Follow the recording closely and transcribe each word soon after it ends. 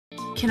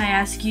can I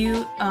ask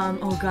you,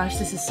 oh gosh,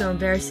 this is so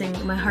embarrassing.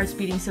 My heart's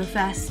beating so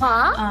fast.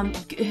 Huh?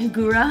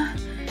 Gura?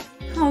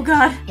 Oh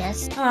god.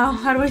 Yes? Oh,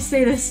 how do I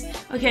say this?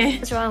 Okay.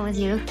 What's wrong with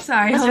you?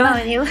 Sorry, What's hold wrong on.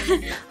 with you?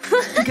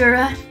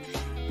 Gura,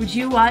 would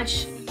you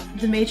watch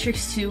The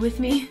Matrix 2 with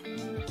me?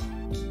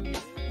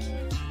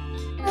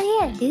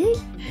 Oh yeah, dude.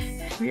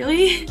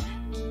 Really?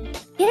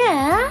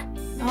 Yeah.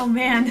 Oh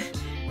man.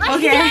 Why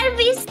you gotta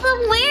be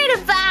so weird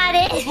about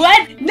it?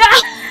 What? No!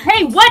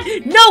 Hey,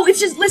 what? No, it's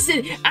just,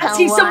 listen,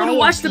 asking someone to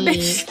watch The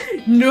Matrix.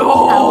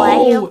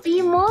 No!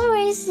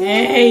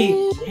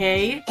 Hey,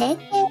 hey.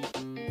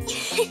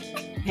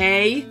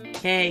 Hey,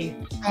 hey.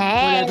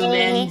 Whatever,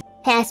 man.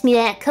 Pass me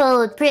that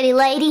code, pretty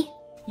lady.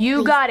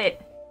 You got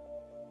it.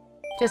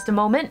 Just a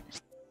moment.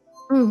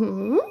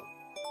 Mm-hmm.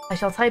 I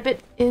shall type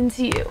it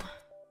into you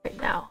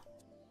right now.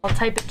 I'll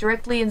type it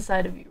directly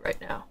inside of you right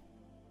now.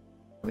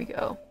 Here we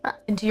go.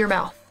 Into your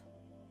mouth.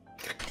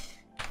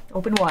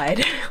 Open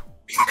wide.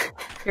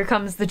 Here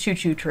comes the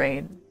choo-choo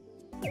train.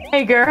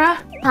 Hey, Gura.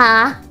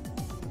 Huh?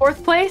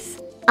 4th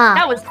place?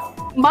 That was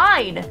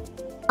mine.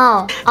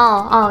 Oh,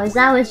 is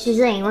that what you're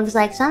saying? Looks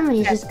like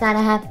somebody's just gotta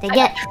have to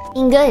get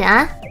good,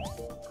 huh?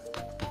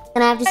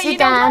 Gonna have to sit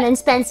down and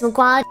spend some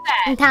quality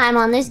time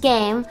on this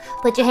game.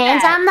 Put your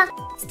hands on the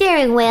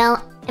steering wheel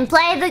and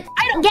play the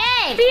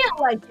game. Feel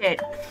like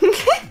it.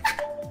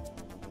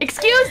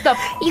 Excuse the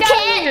You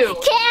can't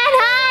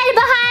hide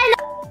behind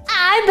the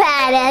I'm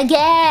bad at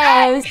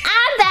games.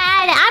 I'm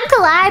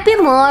Calli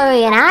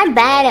Gura and I'm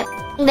bad at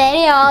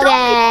video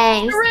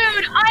games.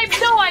 Rude.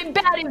 I'm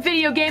bad at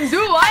video games.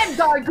 Ooh, I'm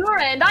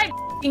Gura and I'm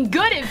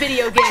good at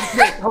video games.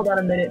 Wait, hold on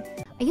a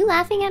minute. Are you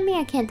laughing at me?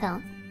 I can't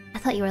tell. I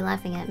thought you were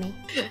laughing at me.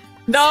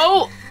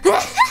 No.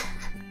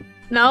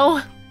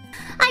 No.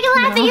 I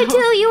can laugh at you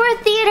too. You were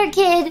a theater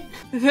kid.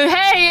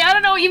 Hey, I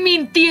don't know what you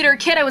mean theater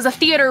kid. I was a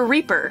theater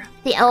reaper.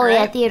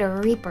 Yeah,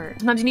 theater reaper.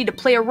 Sometimes you need to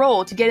play a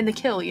role to get in the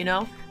kill, you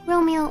know?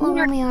 Romeo, oh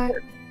Romeo,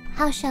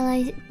 how shall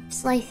I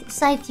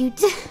scythe you?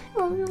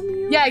 Oh,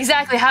 Romeo. Yeah,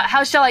 exactly.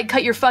 How shall I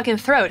cut your fucking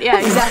throat? Yeah,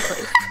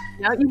 exactly.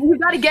 you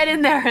gotta get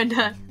in there and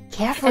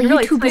careful, and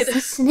really YouTube is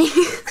listening.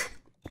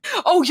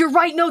 Oh, you're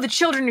right. No, the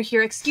children are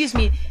here. Excuse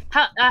me.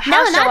 How no,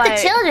 shall not the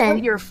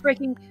children. You're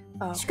freaking.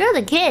 Screw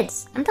the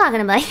kids. I'm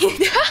talking about you.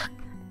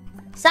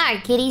 Sorry,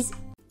 kiddies.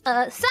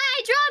 Side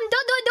drum,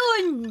 dun dun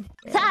dun.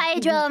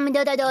 Side drum,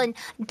 dun dun dun.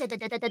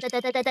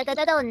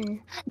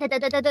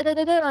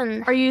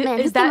 Are you? Man,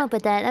 who came up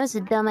with that? That was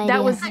a dumb idea.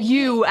 That was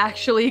you,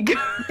 actually.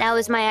 That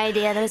was my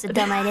idea. That was a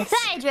dumb idea.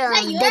 Side drum,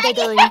 dun dun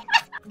dun.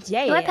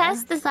 Yeah. Do I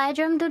pass the side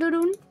drum, dun dun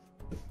dun?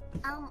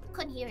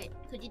 Couldn't hear it.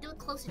 Could you do it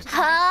closer to the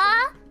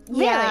Huh?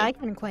 Really? Yeah, I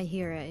couldn't quite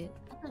hear it.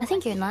 I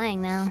think you're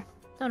lying now.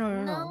 No.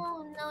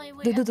 No, it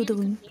would.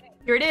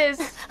 Here it is.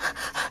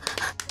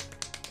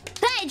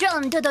 Side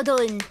drum, dun dun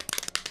dun.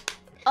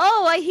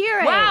 Oh, I hear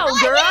it! Wow,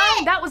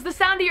 Gura! That was the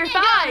sound of your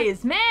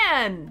thighs!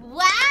 Man!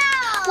 Wow!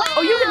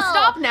 Oh, you can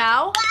stop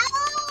now! Wow!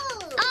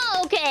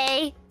 Oh,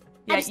 okay.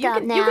 Yeah, I'm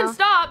stopped now. You can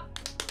stop!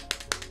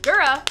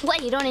 Gura!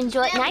 What, you don't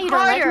enjoy it? Now you don't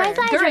like my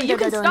thighs? Gura, you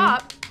can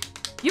stop!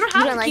 You don't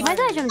have to like keep... my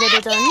thighs?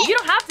 You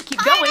don't have to keep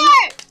going!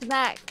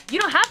 Back. You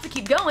don't have to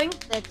keep going!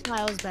 That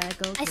smile's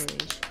back, okay.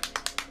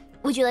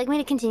 Would you like me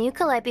to continue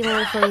Calli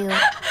Gura for you?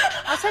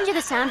 I'll send you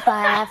the sound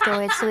file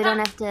afterwards so we don't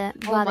have to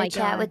bother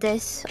chat with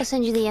this. I'll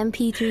send you the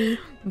MP3.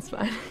 It's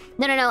fine.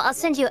 No. I'll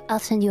send you a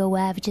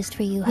WAV just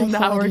for you.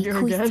 Now we're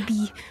good.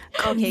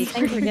 Okay,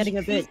 thanks for getting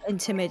a bit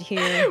intimate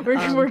here.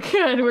 We're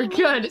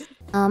good.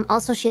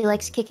 Also she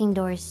likes kicking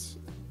doors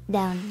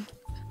down.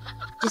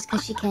 Just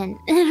cause she can.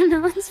 I don't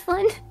know, it's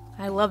fun.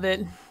 I love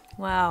it.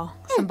 Wow.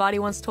 Somebody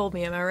once told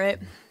me, am I right?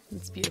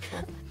 It's beautiful.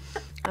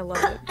 I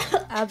love it.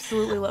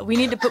 Absolutely love it. We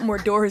need to put more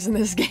doors in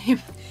this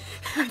game.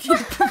 We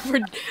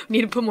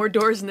need to put more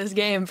doors in this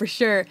game for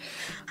sure.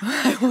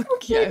 The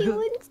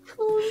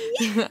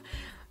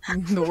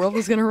world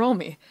was gonna roll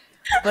me.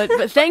 But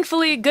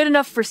thankfully, good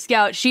enough for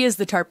Scout. She is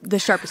the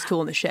sharpest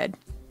tool in the shed.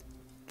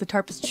 The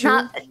sharpest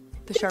tool.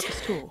 The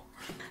sharpest tool.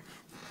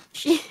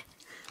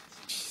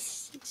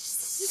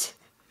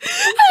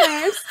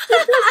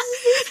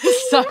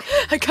 So,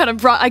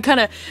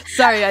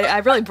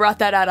 I really brought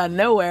that out of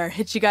nowhere.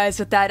 Hit you guys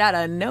with that out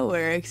of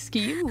nowhere.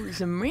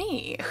 Excuse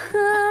me.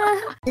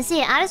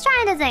 See, I was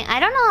trying to think. I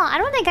don't know. I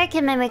don't think I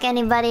can mimic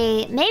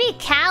anybody. Maybe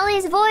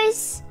Calli's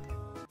voice?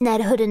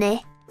 Naruhodo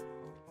ne.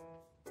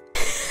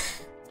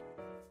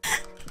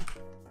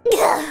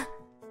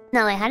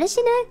 No, wait, how does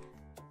she do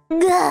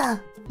it?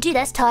 Gee,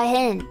 that's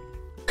Taihen.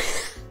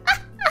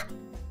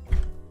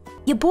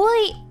 Your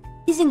boy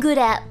isn't good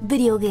at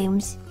video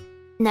games.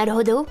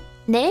 Naruhodo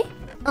ne?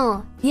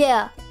 Oh,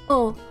 yeah.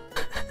 Oh.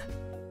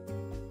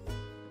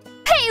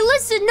 Hey,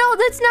 listen, no,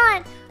 that's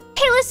not.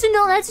 Hey, listen,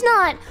 no, that's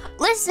not.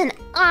 Listen, no,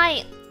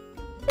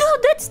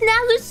 that's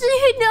not. Listen,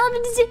 no.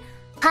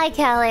 Hi,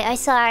 Calli. I'm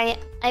sorry.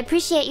 I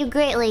appreciate you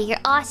greatly.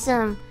 You're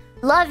awesome.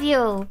 Love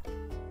you.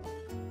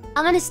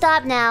 I'm gonna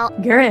stop now.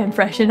 Gura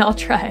impression, I'll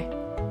try.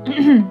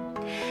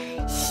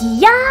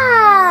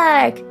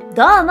 Yark!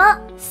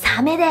 Domo,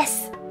 Same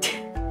desu.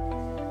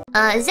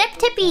 Zip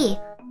Tippy.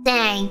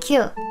 Thank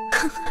you.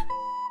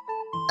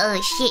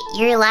 Oh shit,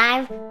 you're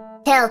alive?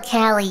 Tell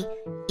Calli.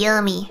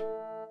 Yummy.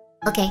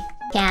 Okay,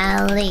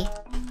 Calli.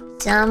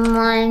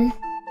 Someone...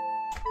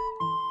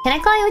 Can I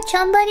call you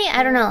chum buddy?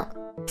 I don't know.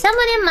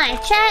 Someone in my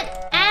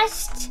chat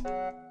asked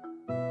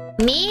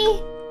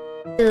me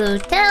to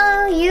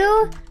tell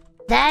you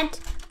that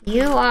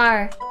you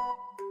are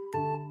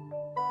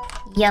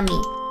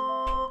yummy.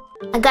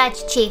 I got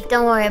you, Chief.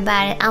 Don't worry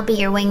about it. I'll be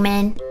your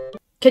wingman.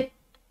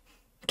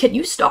 Can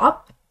you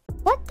stop?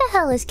 What the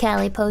hell is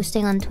Calli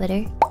posting on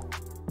Twitter?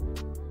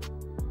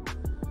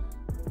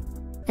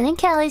 I think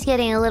Calli's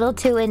getting a little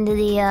too into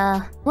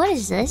the, What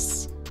is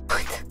this?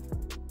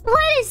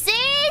 What is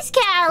this,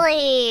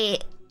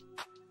 Calli?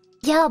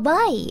 Yeah,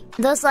 bye.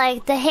 Those,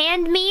 like, the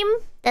hand meme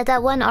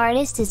that one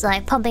artist is,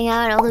 like, pumping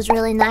out all those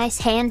really nice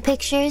hand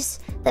pictures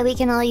that we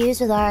can all use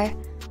with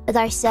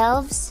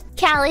ourselves.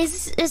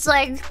 Calli's is,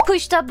 like,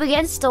 pushed up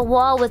against a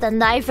wall with a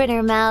knife in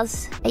her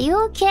mouth. Are you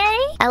okay?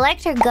 I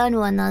liked her gun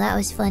one, though. That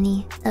was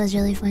funny. That was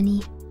really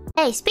funny.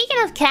 Hey, speaking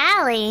of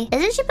Calli,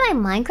 isn't she playing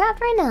Minecraft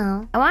right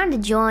now? I wanted to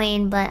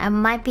join, but I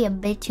might be a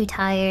bit too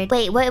tired.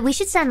 Wait, what? We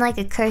should send, like,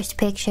 a cursed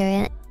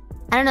picture.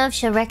 I don't know if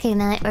she'll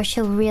recognize or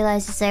she'll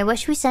realize it's there. What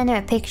should we send her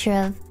a picture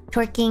of?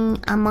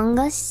 Twerking Among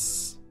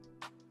Us?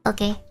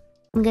 Okay.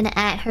 I'm gonna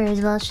add her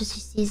as well so she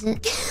sees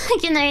it. I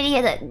can already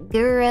hear that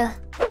Gura.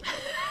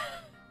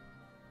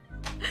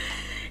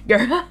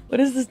 Gura? What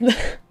is this?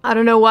 I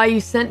don't know why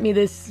you sent me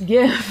this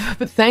GIF,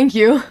 but thank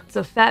you. It's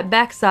a fat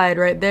backside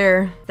right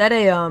there. Is that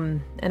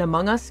an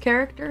Among Us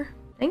character?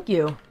 Thank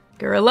you.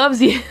 Gura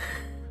loves you.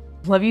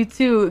 Love you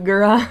too,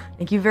 Gura.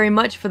 Thank you very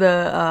much for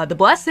the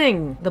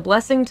blessing. The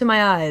blessing to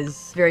my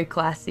eyes. Very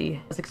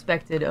classy, as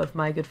expected of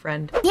my good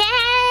friend. Yay!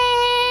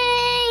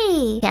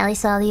 Calli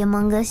saw the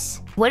Among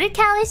Us. What did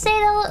Calli say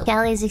though?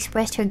 Calli has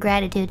expressed her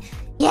gratitude.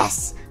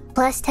 Yes!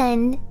 Plus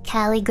 10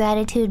 Calli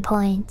gratitude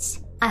points.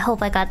 I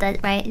hope I got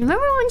that right.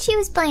 Remember when she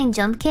was playing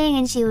Jump King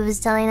and she was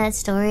telling that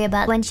story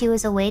about when she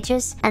was a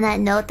waitress and that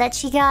note that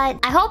she got?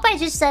 I hope I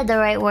just said the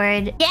right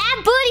word. Yeah,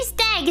 booty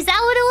stank! Is that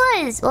what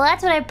it was? Well,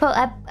 that's what I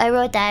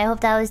wrote that. I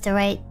hope that was the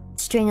right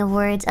string of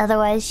words.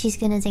 Otherwise, she's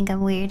gonna think I'm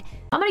weird.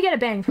 I'm gonna get a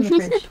bang from the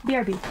fridge.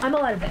 BRB. I'm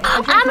allowed a bang.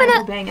 I'm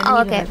gonna... Bang and Oh,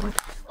 okay.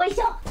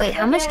 Wait,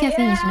 how much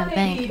caffeine is in a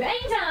bang?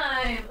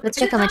 Let's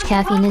check how much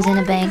caffeine is in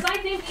a bang.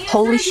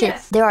 Holy shit.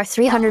 There are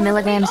 300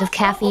 milligrams of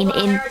caffeine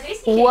in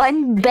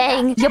one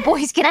bang. Your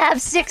boy's gonna have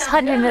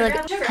 600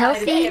 milligrams.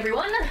 Healthy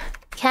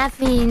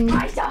caffeine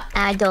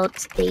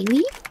adult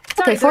daily?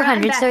 Okay,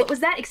 400. So what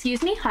was that?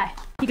 Excuse me? Hi.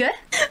 You good?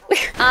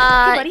 Hey,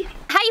 buddy.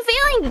 how you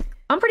feeling?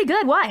 I'm pretty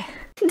good. Why?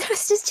 I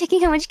was just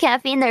checking how much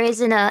caffeine there is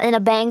in a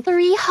bang.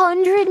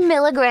 300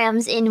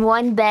 milligrams in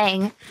one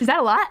bang. Is that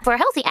a lot? For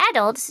healthy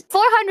adults,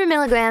 400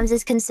 milligrams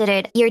is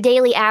considered your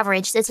daily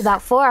average. That's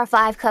about 4 or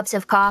 5 cups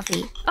of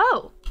coffee.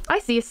 Oh, I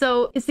see.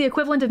 So it's the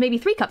equivalent of maybe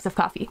 3 cups of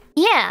coffee.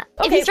 Yeah.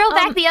 Okay, if you throw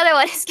back the other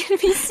one, it's gonna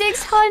be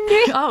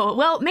 600. Oh,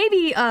 well,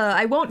 maybe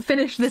I won't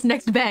finish this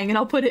next bang and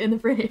I'll put it in the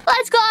fridge.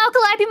 Let's go,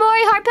 Calliope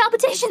Mori, heart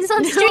palpitations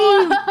on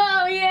stream.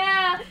 Oh,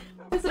 yeah.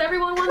 That's what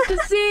everyone wants to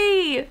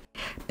see.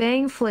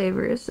 Bang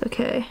flavors.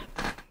 Okay.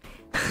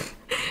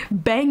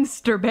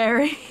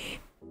 Bangsterberry.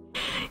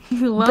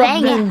 You love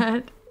Banging.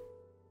 that.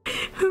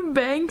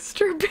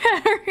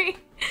 Bangsterberry.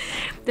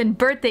 Then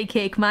birthday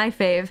cake, my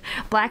fave.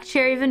 Black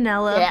cherry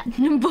vanilla.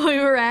 Yeah.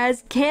 Blue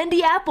raz.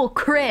 Candy apple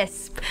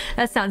crisp.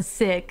 That sounds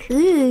sick.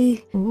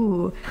 Ooh.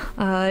 Ooh.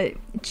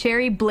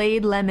 Cherry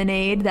blade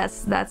lemonade.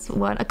 That's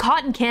one. A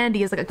cotton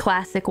candy is like a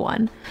classic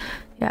one.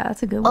 Yeah,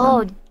 that's a good one.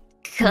 Oh,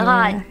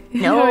 God.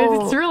 Yeah.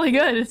 No. It's really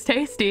good. It's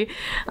tasty.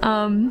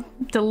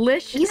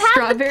 Delicious You have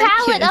strawberry the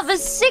palate kiss. of a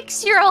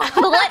 6-year-old.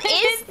 What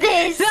is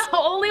this? No,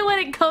 only when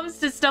it comes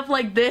to stuff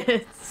like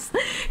this.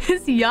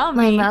 It's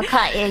yummy. My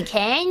cotton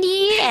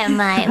candy and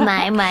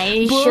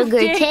my sugar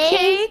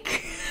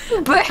cake.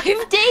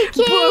 Birthday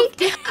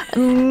cake.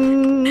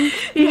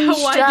 Yeah,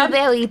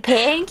 strawberry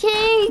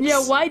pancakes.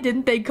 Yeah, why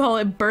didn't they call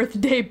it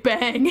birthday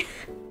bang?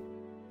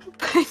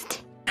 Birthday.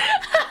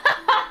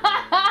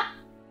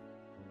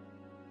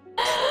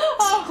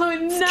 Oh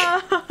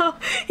no!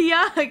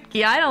 Yuck!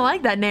 Yeah, I don't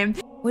like that name.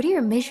 What are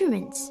your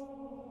measurements?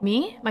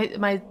 Me?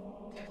 My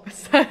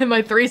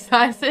 3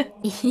 sizes?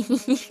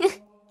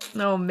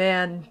 Oh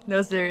man,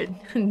 they're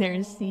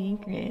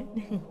secret.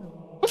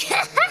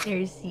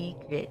 They're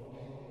secret.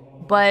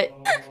 But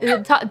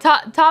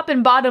top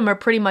and bottom are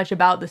pretty much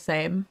about the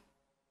same,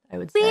 I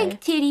would say.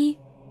 Big titty,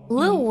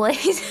 little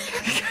waist.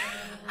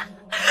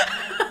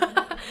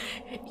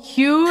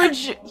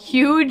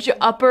 Huge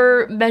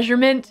upper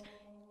measurement.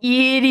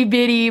 Itty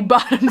bitty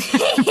bottom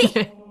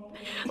measurement.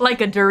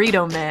 Like a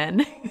Dorito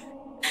man.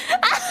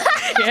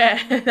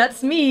 Yeah,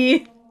 that's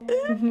me.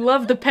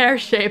 Love the pear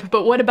shape,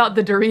 but what about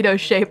the Dorito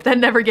shape? That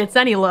never gets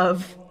any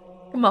love.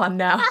 Come on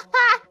now.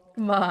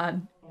 Come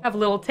on. Have a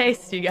little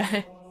taste, you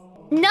guys.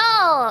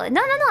 No.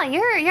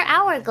 You're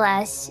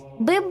hourglass.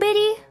 Big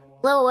bitty,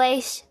 little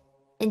waist,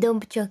 and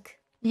dump chuck.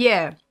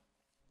 Yeah.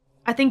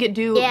 I think it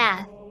do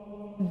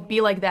be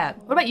like that.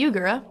 What about you,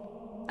 Gura?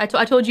 I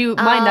told you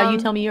mine, now you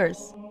tell me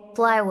yours.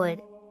 Plywood.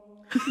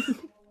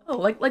 Oh,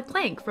 like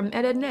Plank from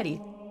Ed, Edd n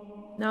Eddy.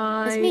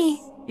 Nice. It's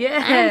me.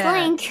 Yeah. I'm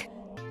Blank.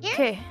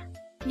 Okay.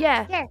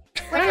 Yeah. Here.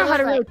 I don't know how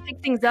to really pick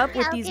things up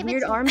with I'll these give it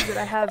weird to you. arms that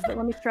I have, but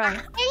let me try.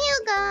 Here you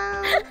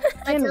go.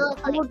 Damn it, look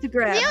I love to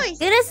grab. Yours.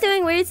 Guda's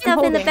doing weird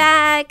stuff in the holding.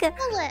 back.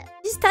 Hold it.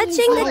 She's touching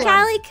the Hold on.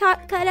 Calli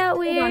cutout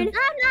weird. I'm not.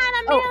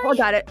 I'm Oh, I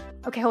got it.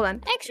 Okay, hold on.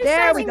 There we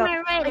exercising go. my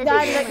right. I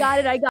got it.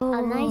 I got it.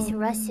 A nice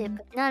russet.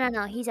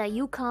 No. He's a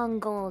Yukon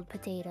Gold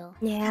potato.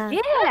 Yeah.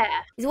 Yeah.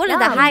 He's one of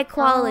the Yum. high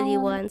quality Oh,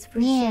 ones for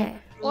yeah. sure.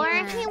 Or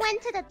if he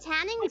went to the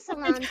tanning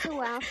salon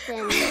too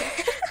often.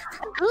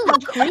 Ooh,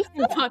 queen.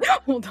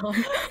 Hold on.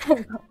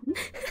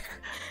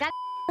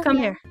 Come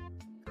here.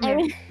 Come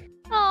here.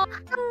 Oh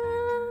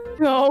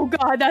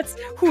God, that's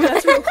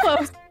real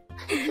close.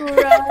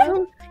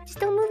 Gura. Just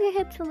don't move your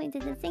hips when we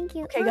did it. Thank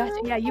you. Okay, gotcha.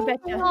 Yeah, you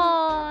betcha.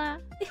 Aw.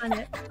 On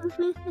it.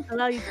 I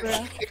love you,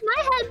 Gura. My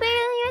head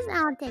barely is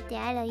out there.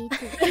 I love you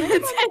too.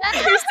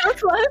 You're so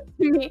close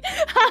to me.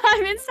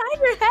 I'm inside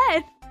your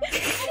head. Oh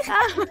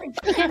my God.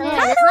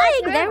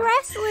 Wrestling! They're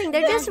wrestling.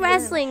 They're just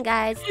wrestling,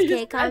 guys.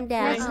 Okay, calm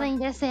down. Wrestling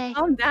this way.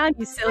 Calm down,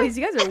 you sillies.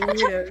 You guys are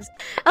weirdos.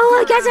 Oh,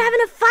 you guys are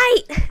having a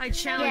fight. I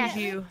challenge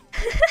you.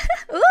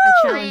 Ooh,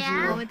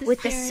 Challenge you.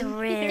 with the I think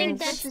syringe.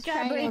 that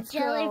strawberry Silent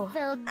jelly throw.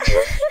 filled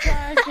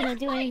straws gonna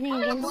do anything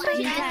against the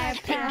entire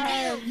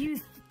power of You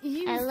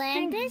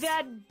Atlantis? think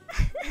that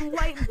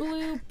light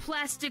blue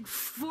plastic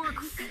fork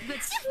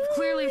that's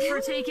clearly for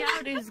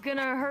takeout is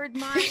gonna hurt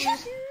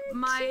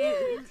my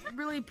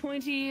really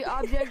pointy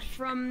object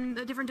from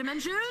a different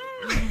dimension?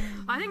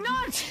 I think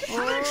not.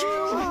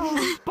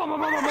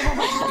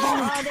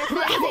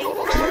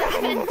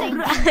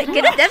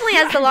 Guda definitely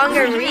has the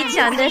longer reach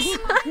on this.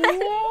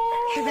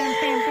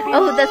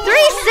 Oh, the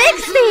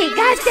 360!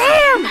 God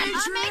damn!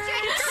 I'll make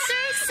it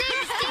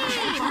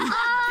 360.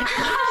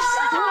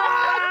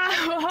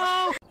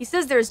 He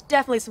says there's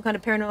definitely some kind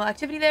of paranormal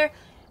activity there.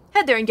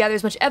 Head there and gather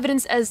as much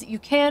evidence as you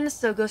can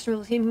so Ghost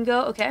Removal Team can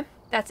go. Okay,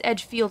 that's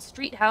Edgefield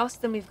Street House.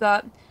 Then we've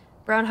got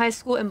Brown High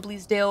School and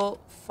Bleasdale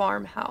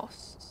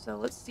Farmhouse. So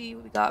let's see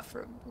what we got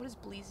for, what is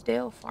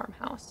Bleasdale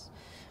Farmhouse?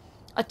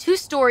 A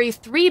 2-story,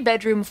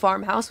 3-bedroom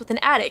farmhouse with an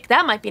attic.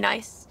 That might be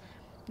nice.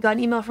 Got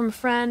an email from a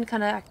friend,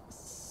 kind of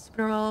super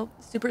normal,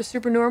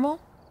 super normal.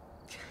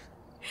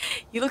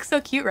 You look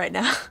so cute right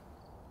now.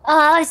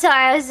 Oh, sorry.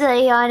 I was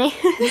yawning.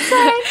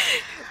 Sorry.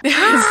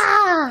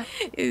 Ah!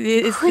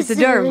 It's It's a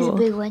adorable.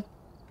 big one.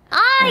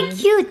 Ah,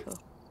 cute.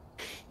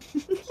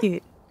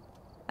 Cute.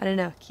 I don't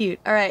know. Cute.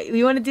 All right.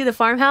 We want to do the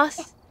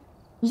farmhouse?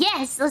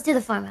 Yes, let's do the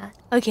farmhouse.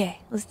 Okay.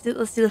 Let's do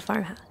the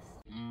farmhouse.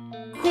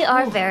 We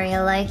are very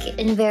alike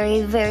in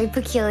very, very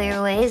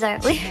peculiar ways,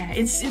 aren't we? Yeah,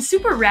 it's in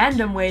super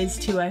random ways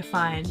too, I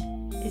find.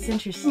 It's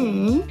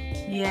interesting.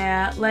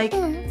 Yeah, like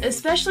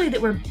especially that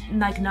we're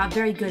like not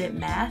very good at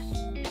math.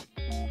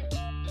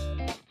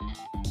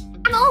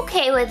 I'm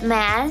okay with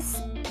math.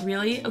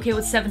 Really? Okay,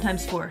 what's 7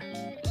 times 4?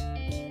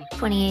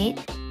 28.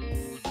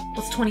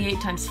 What's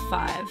 28 times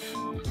 5?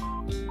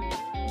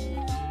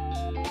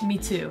 Me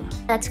too.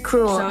 That's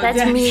cruel. So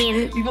That's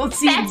mean. Well,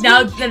 see, That's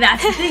now mean.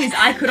 that's the thing is,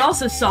 I could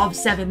also solve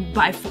 7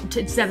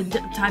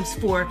 times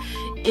 4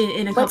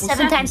 in a What's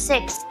couple 7 seconds. times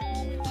 6?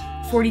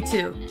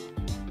 42.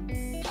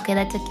 Okay,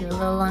 that took you a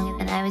little longer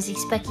than I was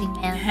expecting,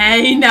 man.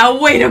 Hey, now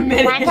wait a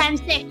minute. 9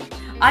 times 6.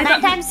 I 9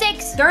 thought times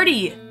 6.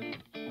 30.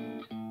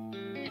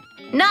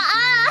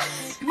 Nuh-uh!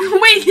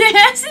 Wait,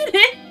 yes it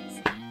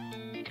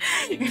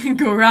is.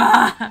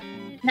 Gura.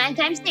 9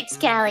 times 6,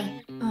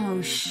 Calli.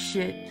 Oh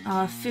shit.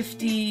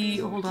 50.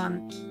 Hold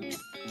on.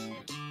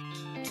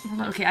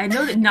 Okay, I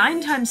know that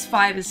 9 times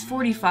 5 is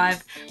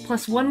 45,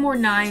 plus 1 more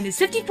 9 is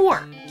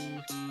 54.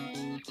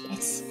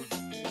 It's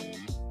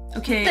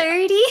Okay.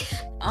 30.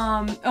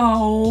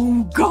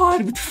 Oh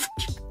god. What the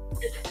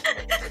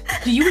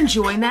fuck? Do you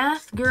enjoy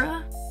math,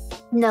 Gura?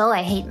 No,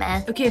 I hate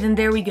math. Okay, then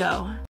there we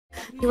go.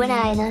 You and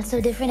I, not so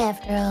different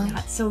after all.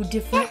 Not so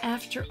different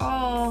after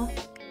all.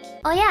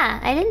 Oh yeah,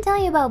 I didn't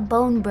tell you about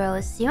Bone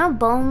Bros. You know what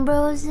Bone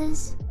Bros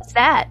is? What's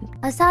that?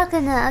 I was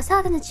talking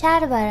to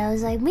Chad about it. I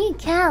was like, me and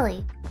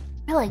Calli,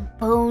 we're like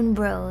Bone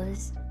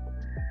Bros.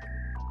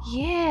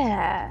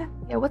 Yeah.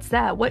 Yeah, what's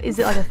that? What is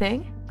it, like a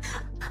thing?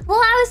 Well,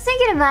 I was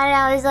thinking about it.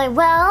 I was like,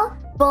 well,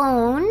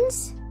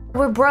 bones,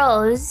 we're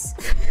bros,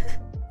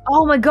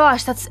 Oh my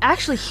gosh, that's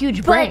actually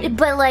huge brain.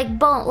 but like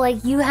bone,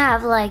 like you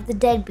have like the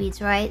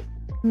deadbeats, right?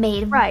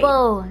 Made of Right.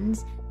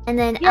 bones, and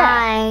then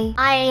Yeah.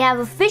 I have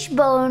a fish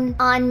bone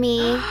on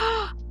me,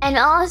 and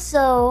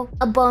also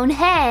a bone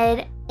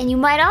head, and you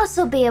might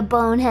also be a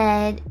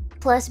bonehead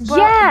plus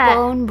Yeah.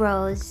 bone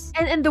bros.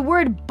 And the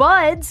word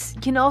buds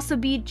can also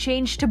be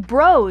changed to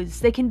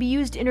bros. They can be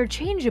used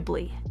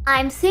interchangeably.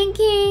 I'm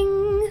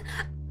thinking,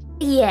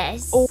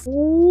 yes.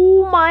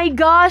 Oh my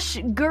gosh,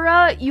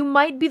 Gura, you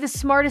might be the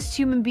smartest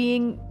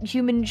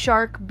human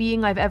shark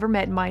being I've ever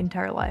met in my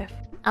entire life.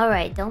 All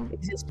right, don't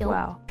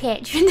Wow.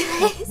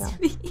 patronize No.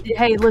 me.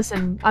 Hey,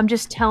 listen, I'm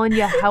just telling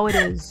you how it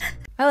is.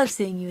 I love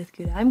seeing you with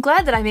Gura. I'm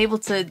glad that I'm able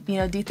to, you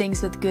know, do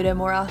things with Gura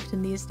more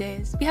often these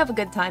days. We have a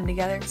good time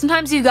together.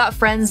 Sometimes you got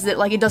friends that,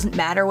 like, it doesn't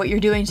matter what you're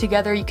doing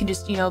together. You can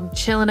just, you know,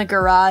 chill in a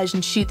garage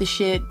and shoot the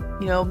shit,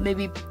 you know,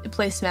 maybe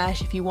play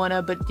Smash if you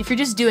wanna, but if you're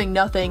just doing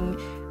nothing,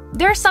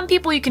 there are some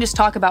people you can just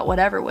talk about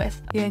whatever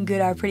with. You and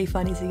Gura are pretty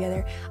funny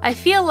together. I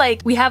feel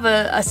like we have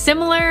a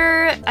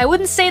similar, I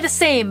wouldn't say the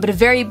same, but a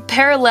very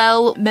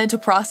parallel mental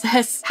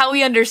process, how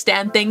we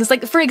understand things.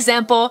 Like, for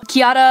example,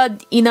 Kiara,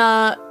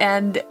 Ina,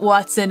 and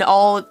Watson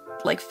all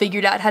like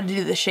figured out how to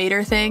do the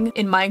shader thing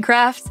in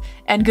Minecraft,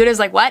 and Gura's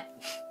like, what?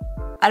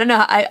 I don't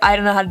know, I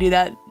don't know how to do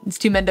that. It's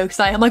too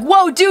Mendo-kusai. I'm like,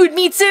 whoa, dude,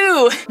 me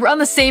too! We're on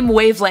the same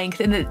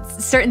wavelength, and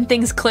certain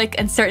things click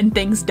and certain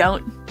things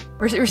don't.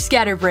 We're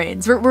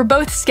scatterbrains. We're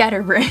both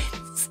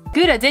scatterbrains.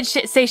 Gura did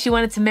say she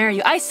wanted to marry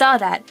you. I saw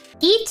that.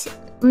 Eat,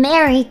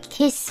 marry,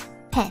 kiss,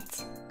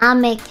 pet.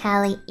 Ame,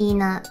 Calli,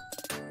 Ina.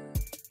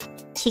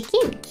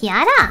 Chicken,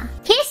 Kiara.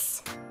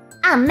 Kiss,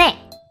 Ame.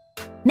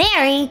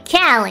 Marry,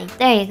 Calli.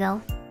 There you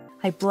go.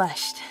 I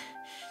blushed.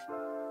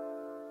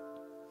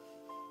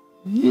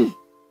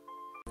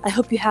 I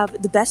hope you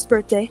have the best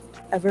birthday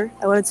ever.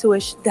 I wanted to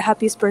wish the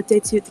happiest birthday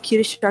to the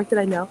cutest shark that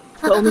I know.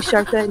 The only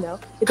shark that I know.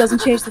 It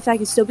doesn't change the fact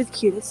you'd still be the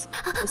cutest.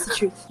 That's the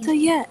truth. So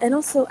yeah, and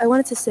also I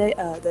wanted to say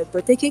the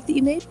birthday cake that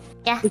you made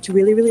looked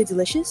really, really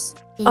delicious.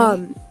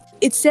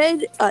 It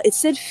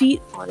said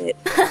feet on it.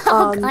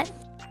 God.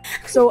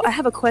 So I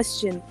have a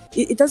question.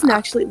 It doesn't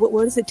actually.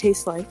 What does it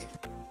taste like?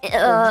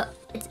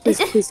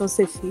 Please don't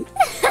say feet.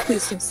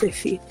 Please don't say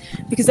feet.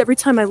 Because every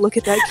time I look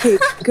at that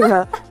cake,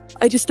 Gura,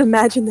 I just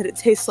imagine that it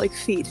tastes like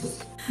feet.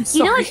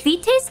 You know what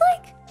feet taste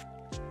like?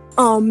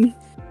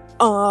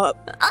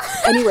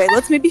 Anyway,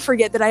 let's maybe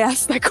forget that I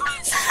asked that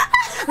question.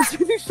 Let's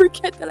maybe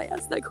forget that I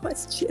asked that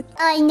question.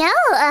 I know,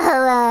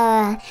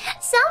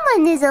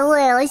 someone is a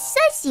little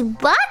sussy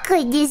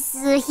baka this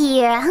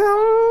here.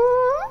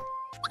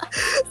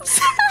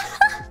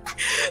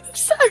 I'm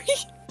sorry.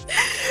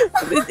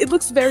 It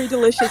looks very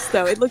delicious,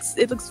 though. It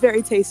looks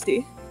very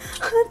tasty.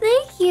 Oh,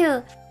 thank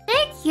you.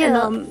 Thank you.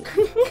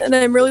 And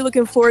I'm really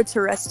looking forward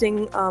to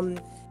resting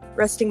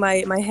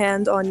my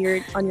hand on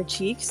your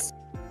cheeks.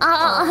 Take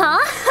a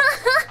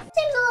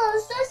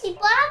little sussy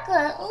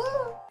baka.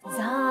 Ooh.